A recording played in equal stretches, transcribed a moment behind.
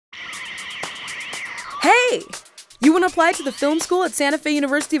Hey! You want to apply to the film school at Santa Fe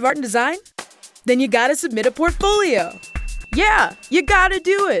University of Art and Design? Then you gotta submit a portfolio. Yeah, you gotta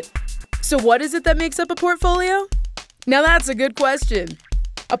do it. So what is it that makes up a portfolio? Now that's a good question.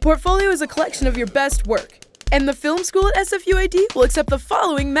 A portfolio is a collection of your best work, and the film school at SFUAD will accept the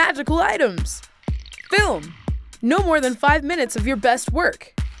following magical items. Film, no more than 5 minutes of your best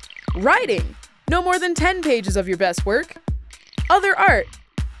work. Writing, no more than 10 pages of your best work. Other art,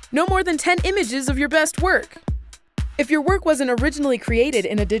 no more than 10 images of your best work. If your work wasn't originally created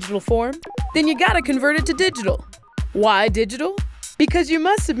in a digital form, then you gotta convert it to digital. Why digital? Because you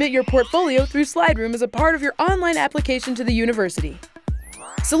must submit your portfolio through SlideRoom as a part of your online application to the university.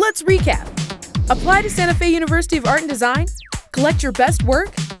 So let's recap. Apply to Santa Fe University of Art and Design, collect your best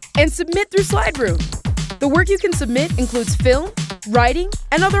work, and submit through SlideRoom. The work you can submit includes film, writing,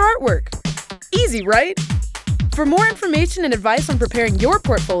 and other artwork. Easy, right? For more information and advice on preparing your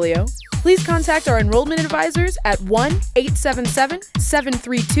portfolio, please contact our enrollment advisors at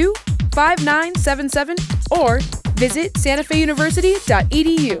 1-877-732-5977 or visit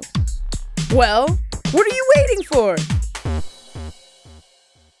santafeuniversity.edu. Well, what are you waiting for?